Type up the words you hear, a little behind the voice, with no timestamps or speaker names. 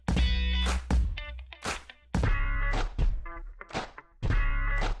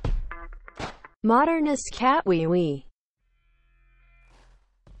Modernist cat wee wee.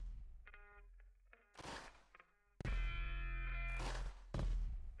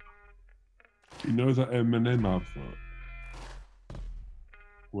 You know that M&M advert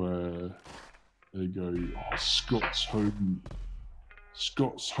where they go, "Oh, Scott's home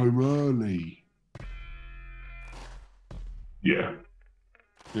early." Yeah.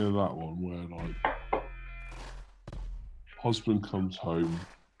 You know that one where like husband comes home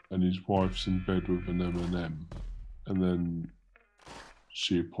and his wife's in bed with an M&M, and then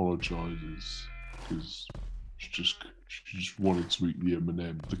she apologizes because she just wanted to eat the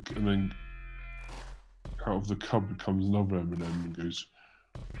M&M, and then out of the cupboard comes another M&M and goes,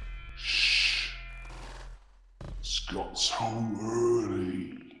 "Shh, Scott's home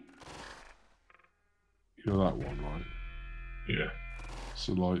early." You know that one, right? Yeah.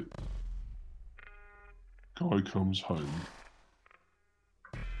 So like, guy comes home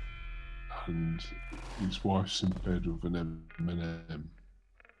and his wife's in bed with an M&M,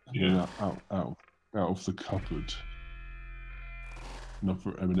 and then out of the cupboard,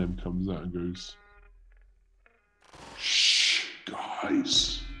 another M&M comes out and goes, "Shh,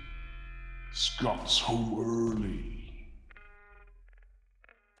 guys, Scott's home early."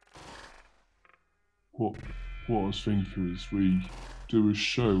 What I was thinking is we do a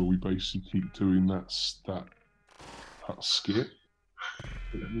show where we basically keep doing that skit.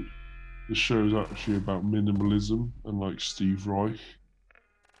 The show is actually about minimalism and like Steve Reich,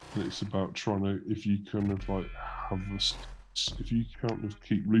 and it's about trying to, if you kind of like if you kind of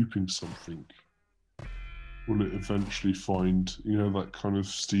keep looping something, will it eventually find, you know, that kind of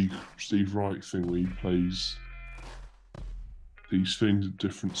Steve Reich thing where he plays these things at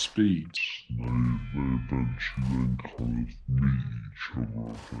different speeds. They eventually then kind of meet each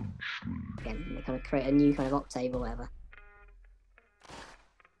other eventually. Again, they kind of create a new kind of octave or whatever.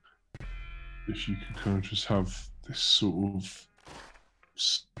 If you could kind of just have this sort of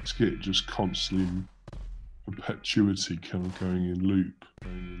skit just constantly in perpetuity, kind of going in loop,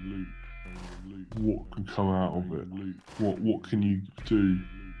 what can come out of it? What can you do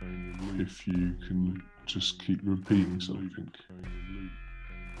if you can just keep repeating something?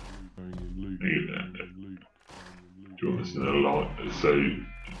 Do you want to say a lot? So,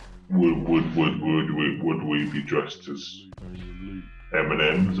 would we be dressed as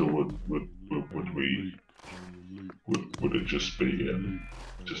M&Ms, or would it just be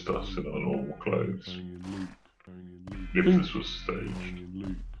just us in our normal clothes? If this was staged,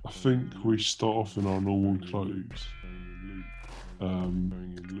 I think we start off in our normal clothes.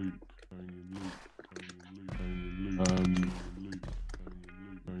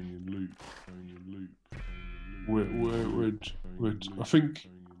 I think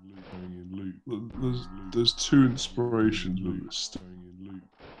there's two inspirations with this.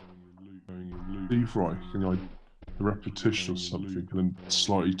 Steve Reich and like the repetition of something and then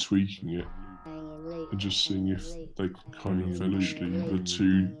slightly tweaking it and just seeing if they can kind of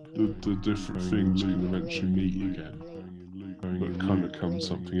eventually the different things can eventually meet again, but kind of become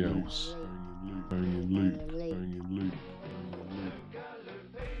something else.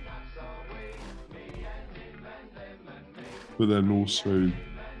 But then also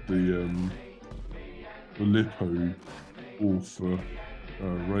the Lippo author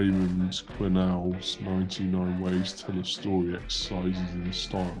Raymond Quennell's 99 Ways to Tell a Story exercises in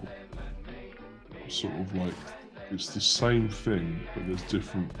style. Sort of like, it's the same thing, but there's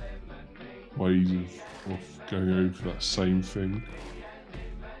different ways of going over that same thing.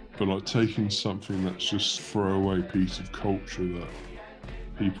 But like taking something that's just a throwaway piece of culture that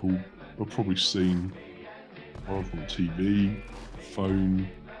people have probably seen either on TV, phone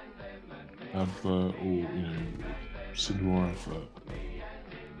advert, or, you know, cinema advert.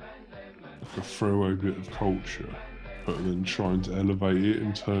 Like a throwaway bit of culture, but then trying to elevate it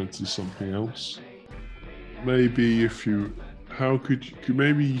and turn it to something else. Maybe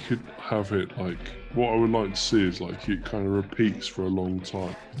maybe you could have it like, what I would like to see is like it kind of repeats for a long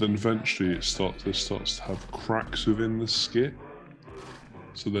time. Then eventually there starts to have cracks within the skit.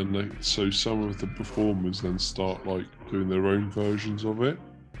 So then some of the performers then start like doing their own versions of it.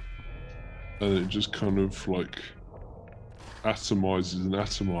 And it just kind of like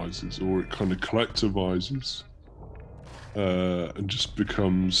atomizes, or it kind of collectivizes, and just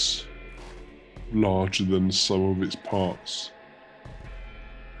becomes larger than the sum of its parts.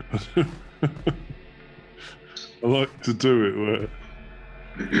 I like to do it where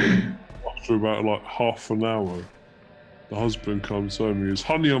after about like half an hour, the husband comes home and goes,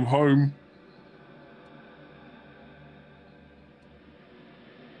 "Honey, I'm home."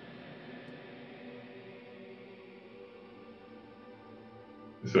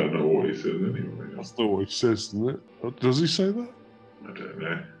 don't know what he says anyway. That's not what he says, isn't it? Does he say that? I don't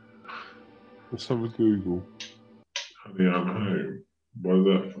know. Let's have a Google. Honey, I'm home. Why is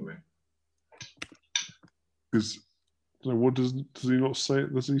that funny? Because what does he not say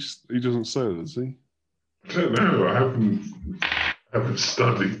it? Does he? He doesn't say it, does he? I don't know. I haven't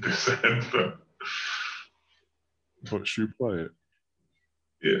studied this advert. But should we play it?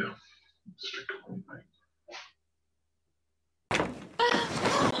 Yeah. Stick on, mate.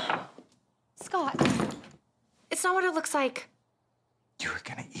 Scott, it's not what it looks like. You were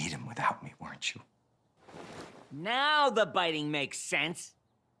gonna eat him without me, weren't you? Now the biting makes sense.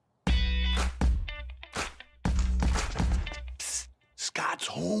 Psst, Scott's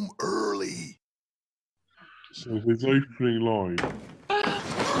home early. So his opening line.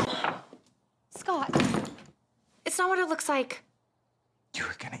 Scott, it's not what it looks like. You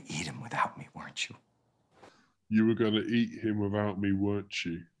were gonna eat him without me, weren't you? You were going to eat him without me, weren't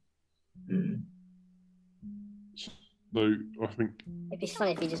you? Mm. So I think, It'd be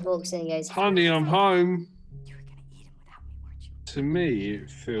funny if he just walks in and goes, honey, I'm home. You were gonna eat him without me, weren't you? To me, it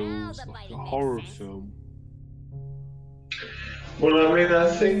feels like a horror film. Well, I mean,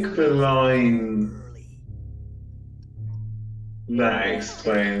 I think the line that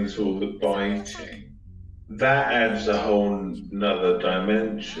explains all the biting, that adds a whole nother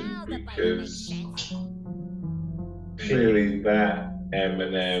dimension because clearly that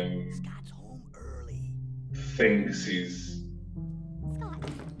Eminem Scott's home early. thinks he's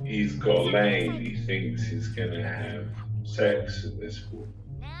got laid. He thinks he's gonna have sex with this woman,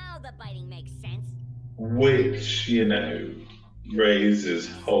 Now the biting makes sense. which, you know, raises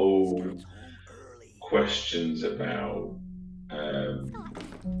whole questions about,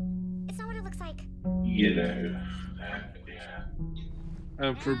 It's not what it looks like. you know,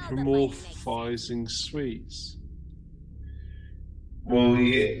 Anthropomorphizing sweets. well,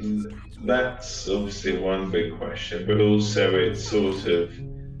 yeah, that's obviously one big question, but also it's sort of,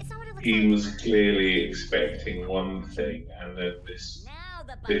 It's not what it looks he like. was clearly expecting one thing, and then Now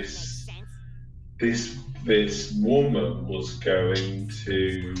the biting This- makes sense. this woman was going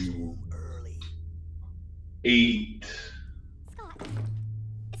to eat Scott,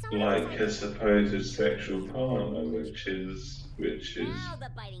 it's not what it looks like a supposed sexual partner, which is Now the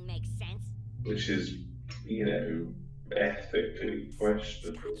biting makes sense. you know, ethically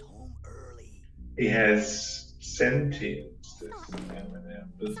questionable. Scott's home early. He has sentience, this Eminem,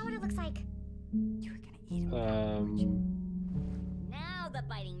 It's not what it looks like. You were gonna eat him without me, weren't you? Now the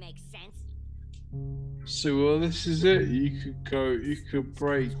biting makes sense. So, well, this is it. You could kind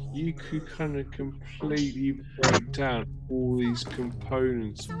of completely break down all these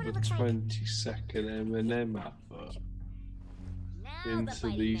components of a 20-second Eminem advert Now the into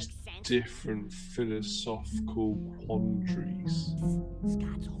biting these makes sense. different philosophical quandaries,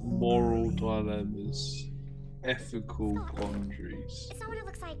 Scott's home moral early. dilemmas, ethical quandaries. It's not what it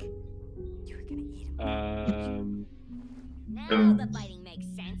looks like. You were gonna eat him. Now the biting makes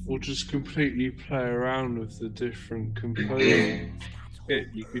sense. Or just completely play around with the different components. Yeah,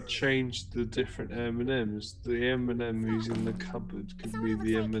 you could change the different M&Ms. The M&M who's in the cupboard could be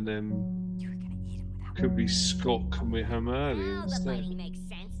the M&M, You were gonna eat him without me. could be Scott Kamehameha Now the instead. biting makes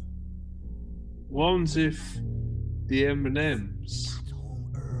sense. One's if the M&Ms Scott's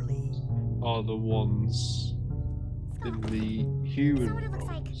home early. are the ones in the human Is that what it looks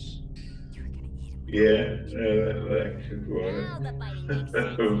like? roles. You were gonna eat him. Yeah, that could Now work. the biting makes That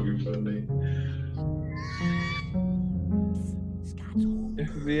sense. would be funny. Scott's home If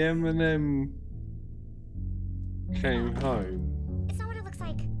early. the M&M came home It's not what it looks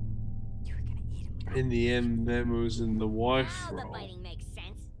like. You were gonna eat him without and the M&M was in the wife Now the role biting makes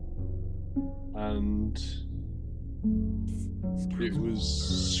sense. and Scott's it home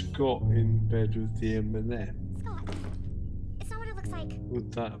was early. Scott in bed with the M&M, Scott, it's not what it looks like.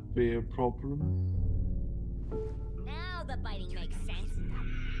 would that be a problem? Now the biting makes sense.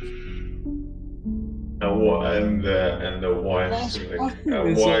 And the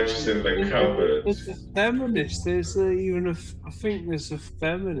wife's in the cupboard. There's a feminist. There's even a. I think there's a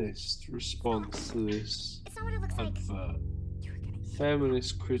feminist response to this It's not what it looks like. advert. You were gonna eat him.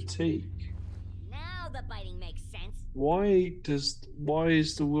 Feminist critique. Now the biting makes sense. Why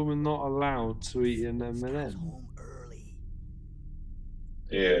is the woman not allowed to eat an Scott's M&M? home early.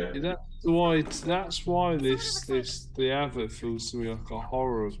 Yeah. That's why the advert feels to me like a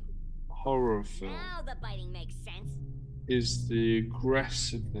horror film. Now the biting makes sense. Is the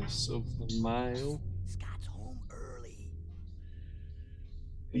aggressiveness of the male. Scott's home early.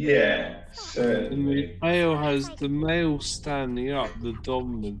 Yeah, And certainly. the male has the male standing up, the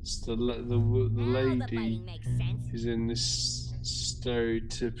dominance. The Now the lady biting makes sense. is in this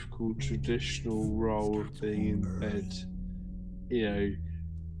stereotypical traditional role of being in bed, you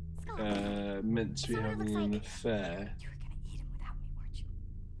know, meant to be having an affair. You were gonna eat him without me,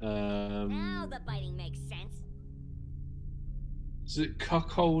 weren't you? Now the biting makes sense. Is it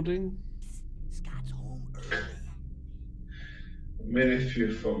cuckolding? Scott's home early. I mean, if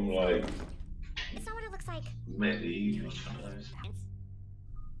you're from like It's not what it looks like. medieval times.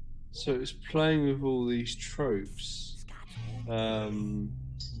 So it's playing with all these tropes, Scott's home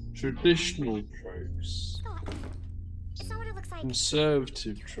traditional tropes, Scott. It's not what it looks like.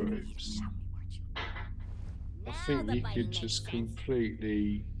 conservative tropes. without me, weren't you? I Now think the you biting could makes just sense.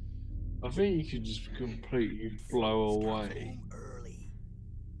 completely. I think you could just completely blow away Early.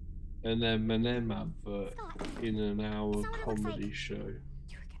 an Eminem advert Scott. in an hour It's not what it looks comedy like. show.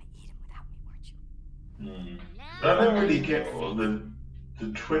 You were gonna eat him without me, weren't you? I don't really get what the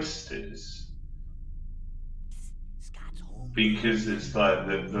twist is. Scott's home Because it's like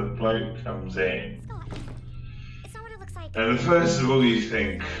the bloke comes in, Scott. It's not what it looks like. and first of all you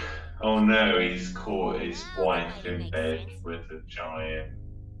think, oh no, he's caught his wife in bed with a giant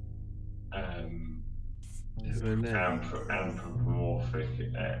Eminem. anthropomorphic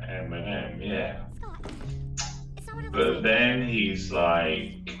M&M, yeah. Scott. It's not what it looks But like. then he's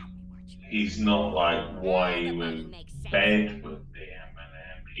like, he's not like, why you in bed with the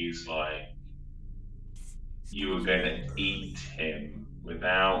M&M? He's like, you were going to eat him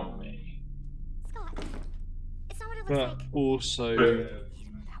without me. Scott. It's not what it looks But like. also, But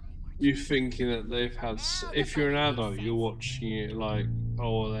you're thinking that they've had. If you're an adult, you're watching it like,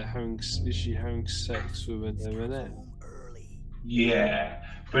 oh, they're having. Is she having sex with an Eminem? home early. yeah,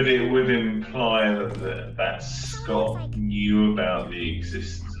 but it would imply that Scott knew about the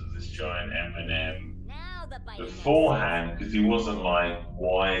existence of this giant M&M Now the biting makes beforehand, because he wasn't like,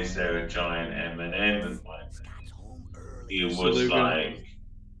 why is there a giant M&M in my bed? Scott's home early. He So was they're gonna- like,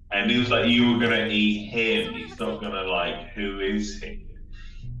 and he was like, you were gonna eat him. He's not gonna like, who is he?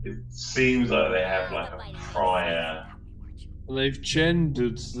 It seems like they have like a prior. And they've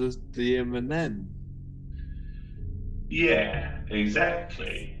gendered the Eminem. Yeah,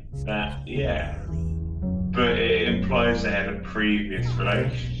 exactly. That, yeah. But it implies they had a previous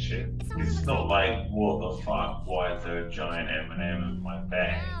relationship. It's not like, what the fuck? Why is there a giant M&M in my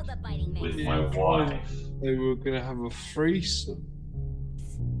bed Now the biting makes with sense. my wife? They were going to have a threesome.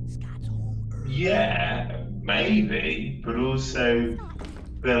 Scott's home early. Yeah, maybe. But also,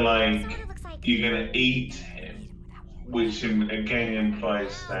 they're It's not like, what it looks like. you're gonna eat him, which again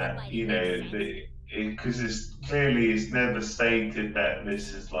implies that, you know, because it's clearly it's never stated that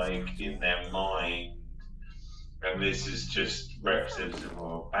this is like in their mind, and this is just representative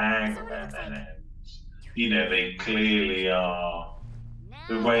of a bag of M&Ms. You know, they clearly are.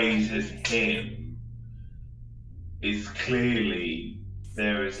 The way he says him is clearly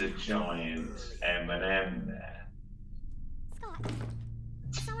there is a giant M&M there, Scott.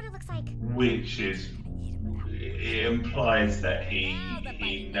 It's not what it looks like. which is it implies that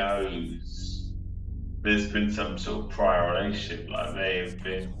he knows there's been some sort of prior relationship, like they've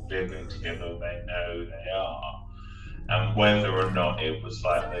been living together, they know they are, and whether or not it was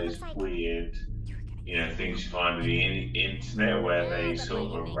like those weird, you know, things you find on the internet where they sort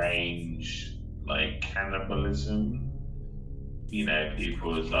of arrange like cannibalism. You know,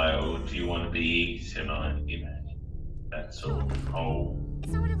 people was like, oh, do you want to be eaten on, you know, that sort of whole,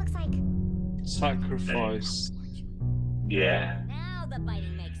 It's not what it looks like. Sacrifice. yeah. Now the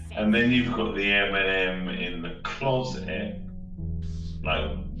biting makes sense. And then you've got the M&M in the closet.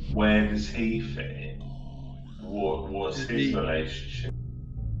 Like, where does he fit in? What's his relationship?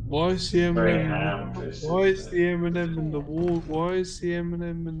 Why is the Very Eminem? ham-fisted. Why is the Eminem in the ward? Why is the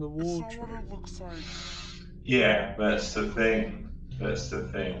Eminem in the wardrobe? Yeah, that's the thing. That's the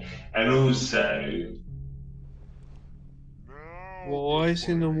thing. And also, Why is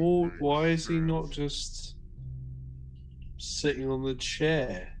he in the ward? Why is he not just sitting on the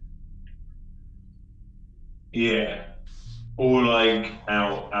chair? yeah, or like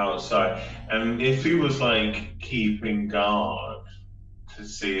outside. And if he was like keeping guard to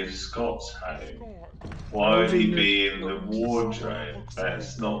see if Scott's home, why would he be in the wardrobe?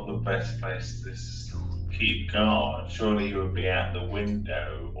 That's not the best place to keep guard. Surely he would be out the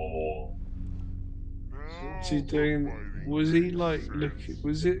window or. What's he doing? Was he like looking?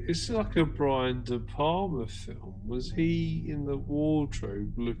 Was it? It's like a Brian De Palma film. Was he in the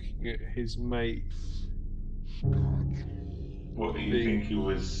wardrobe looking at his mate? What do you think he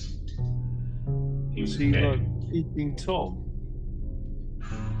was? He Was was he getting, like peeping Tom?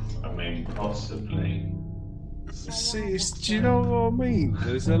 I mean, possibly. See, do you know what I mean?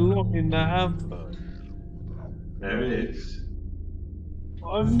 There's a lot in that advert. There is.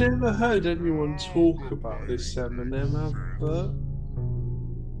 I've never heard anyone talk about this Eminem advert.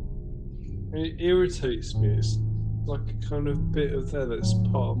 It irritates me. It's like a kind of bit of there that's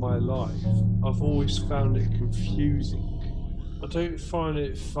part of my life. I've always found it confusing. I don't find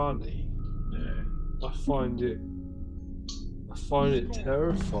it funny. Yeah. I find it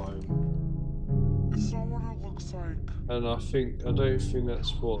terrifying. And I don't think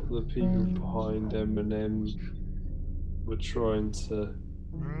that's what the people behind Eminem were trying to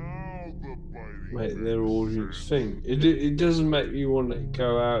make their audience think. It doesn't make me want to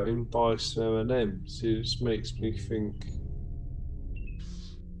go out and buy some M&Ms. It just makes me think,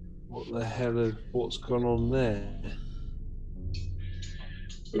 what's gone on there?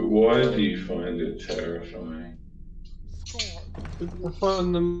 But why do you find it terrifying? I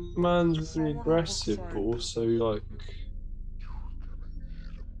find the man's really aggressive, but also like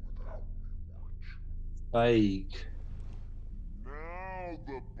vague. Now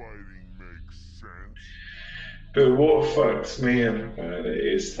the biting makes sense. But what fucks me up about it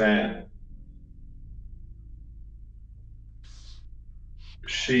is that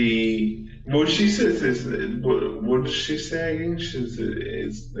she says is what does she say again? She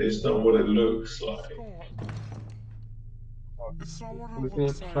says it's not what it looks like. It's not what We're it gonna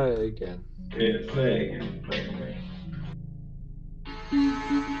looks play like. it again. Yeah, play again.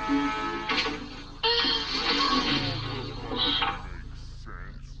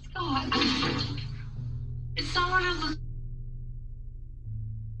 It's not what it looks.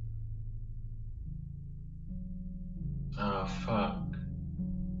 Oh fuck.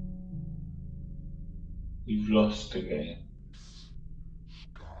 You've lost again.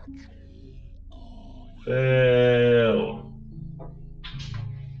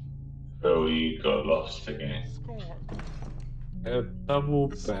 Phil, you got lost again. A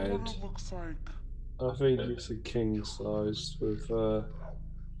double It's not bed. what it looks like. I think it's a king size with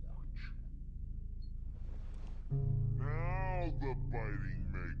Now the biting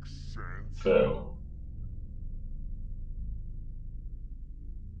makes sense. Phil.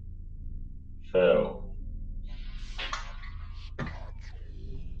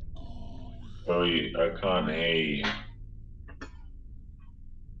 I can't hear you.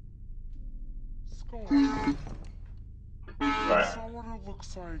 Scott. Right, It's not what it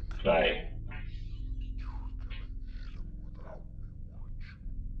looks like. play.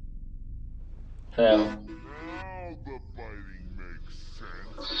 Phil. Now the biting makes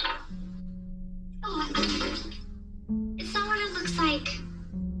sense. It's not what it looks like.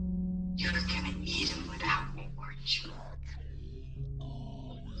 You were gonna eat him without me, weren't you?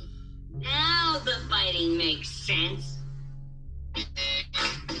 Now the fighting makes sense. Scott.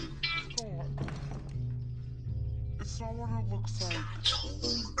 It's not what it looks like. It's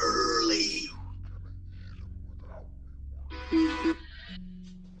home early.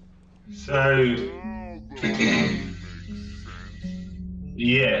 So, Now the biting makes sense.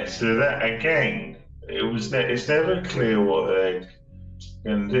 yeah, so that again, it's never clear what they're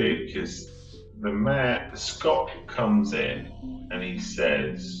going to do because Scott comes in and he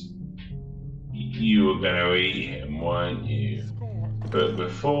says, you were going to eat him, weren't you? Scott. But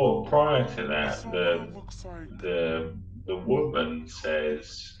prior to that, It's not what it looks like. the woman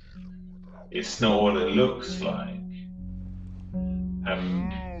says, it's not what it looks like.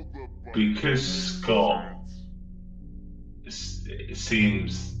 Now the biting Because makes Scott sense. it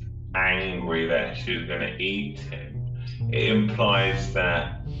seems angry that she was going to eat him, it implies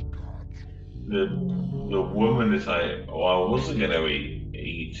that the woman is like, oh, I wasn't going to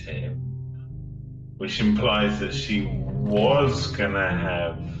eat him, which implies that she was going to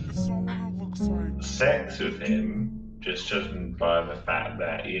have It's not what it looks like. sex with him, just judging by the fact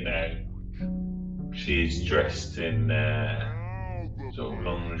that, you know, she's dressed in Now the sort of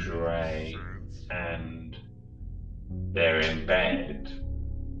biting lingerie makes sense. and they're in bed,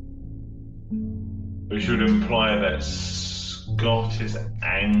 which would imply that Scott is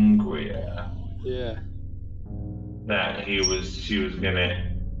angrier yeah. that she was gonna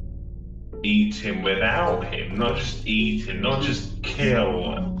eat him without him, not just eat him, not just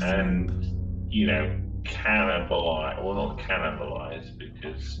kill and, you know, cannibalize, well, not cannibalize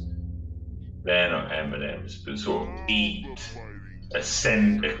because they're not M&Ms, but sort of eat a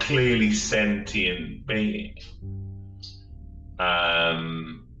clearly sentient being.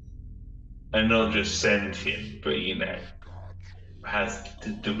 And not just sentient, but, you know, has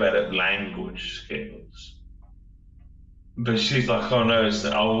developed language skills. But she's like, oh no,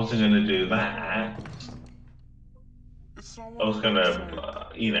 I wasn't going to do that. I was going to,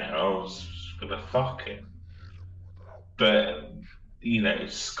 you know, I was going to fuck him. But you know,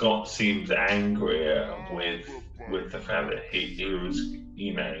 Scott seems angrier with the fact that he was,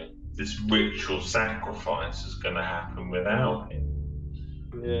 you know, this ritual sacrifice is going to happen without him.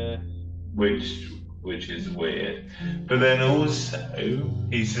 Yeah. Which is weird. But then also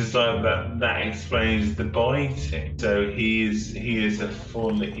he says like that explains the biting. So he's a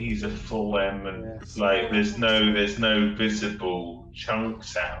full eminent, Yes. like there's no visible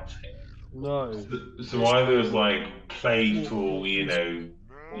chunks out of him. No. So either it's like playful, you know,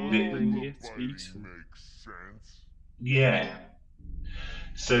 Eaten. yeah.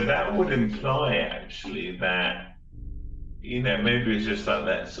 So that would imply actually that, you know, maybe it's just like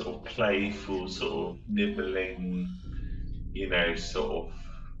that sort of playful, sort of nibbling, you know, sort of,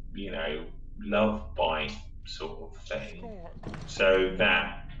 you know, love bite sort of thing. So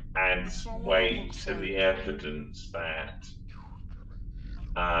that adds weight to the evidence that,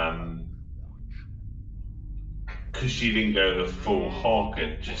 because she didn't go the full hog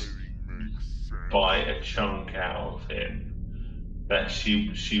and just bite a chunk out of him, that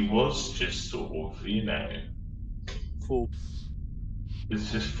she was just sort of, you know, Full.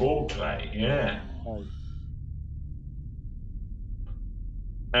 it's just foreplay, yeah. Oh.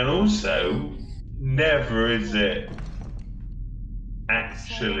 And also, never is it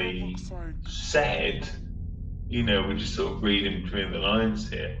actually said, you know, we're just sort of reading between the lines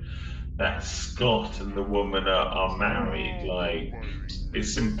here, that Scott and the woman are married. Like,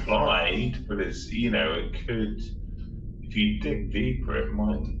 it's implied, but it's, you know, it could, if you dig deeper, it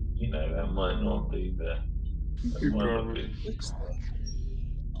might, you know, that might not be the.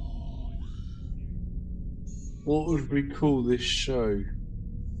 What would we call this show?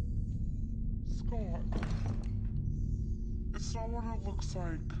 Scott. Is someone who looks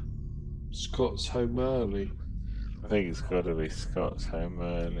like Scott's Home Early. I think it's got to be Scott's Home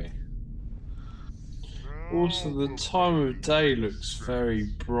Early. Also, the time of day looks very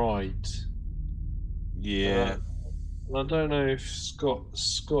bright. Yeah. And I don't know if Scott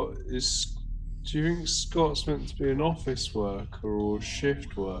is. Do you think Scott's meant to be an office worker or a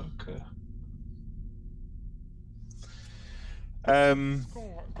shift worker?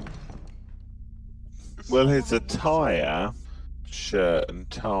 Well, his attire, shirt and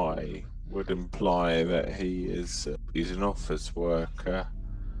tie, would imply that he's an office worker,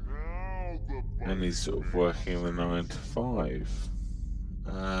 and he's sort of working the 9 to 5.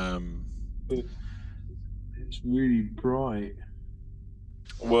 It's really bright.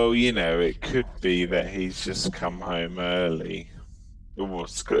 Well, you know, it could be that he's just come home early. Well,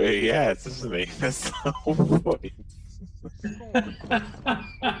 he has, doesn't he? That's the whole point.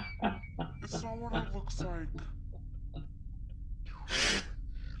 is someone who looks like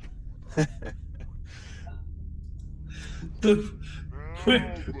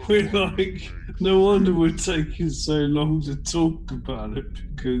We're like, no wonder we're taking so long to talk about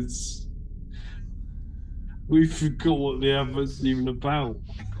it, because we forgot what the advert's even about.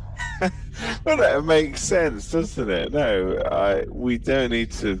 Well, that makes sense, doesn't it? No, we don't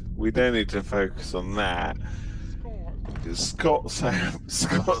need to focus on that. Scott's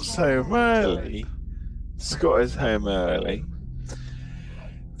home early. Scott is home early.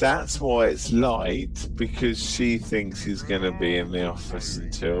 That's why it's light, because she thinks he's going to be in the office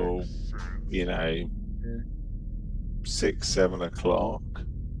until, you know, 6, 7 o'clock.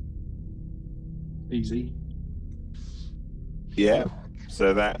 Easy. Yeah.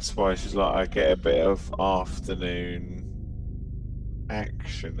 So that's why she's like, I get a bit of afternoon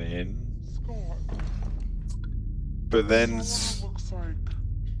action in. But then,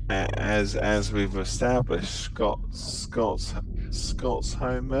 as we've established, Scott's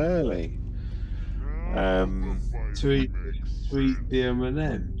home early. To eat the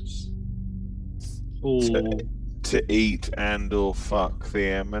M&Ms, or to eat and or fuck the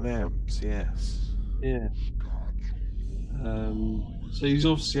M&Ms. Yes. yeah. So he's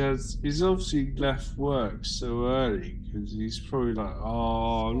obviously left work so early because he's probably like,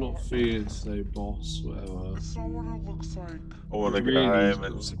 oh, I'm not feeling today, boss, whatever. someone who looks like I want to go Really home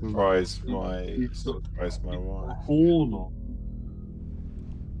and got- surprise He's got my a wife. horn on.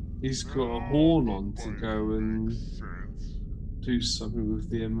 He's got a horn on to go and do something with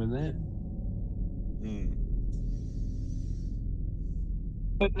the M&M. Hmm.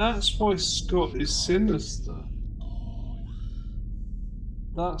 But that's why Scott is sinister.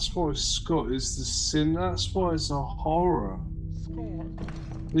 That's why Scott is the sin. That's why it's a horror.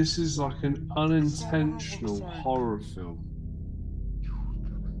 This is like an unintentional horror film.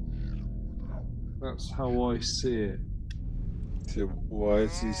 That's how I see it. So why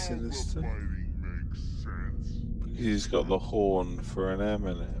is he sinister? Because he's got the horn for an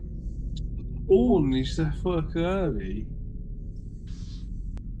M&M. Horn, he's left work early.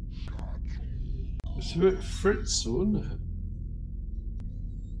 It's a bit Fritzl, isn't it?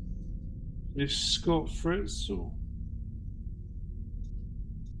 It's Scott Fritzl.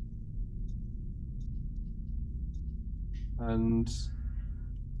 And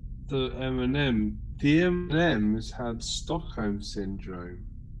the M&Ms had Stockholm syndrome,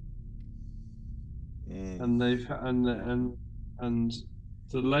 and they've and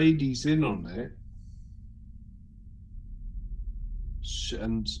the lady's in on it,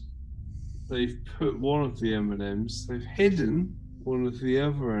 and they've put one of the M&Ms. They've hidden one of the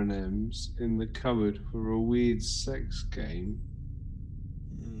other M&Ms in the cupboard for a weird sex game,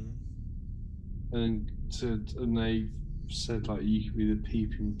 and they said like you could be the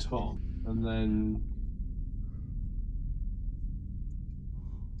peeping Tom, and then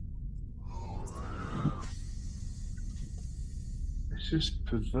it's just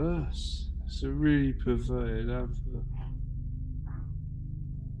perverse. It's a really perverted advert.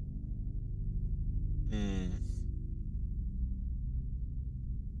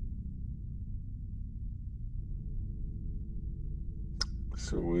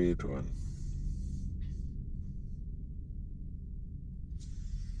 It's a weird one.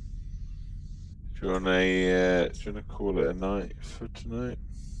 Do you want to call it a night for tonight?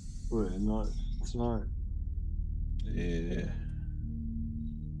 Call it a night for tonight. Yeah.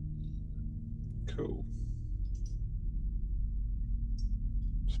 Cool.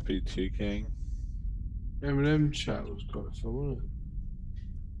 Speak to you, gang. M&M chat was quite fun, wasn't it?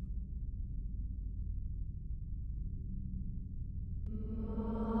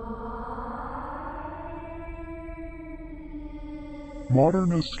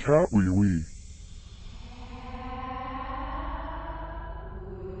 Modernist cat wee wee.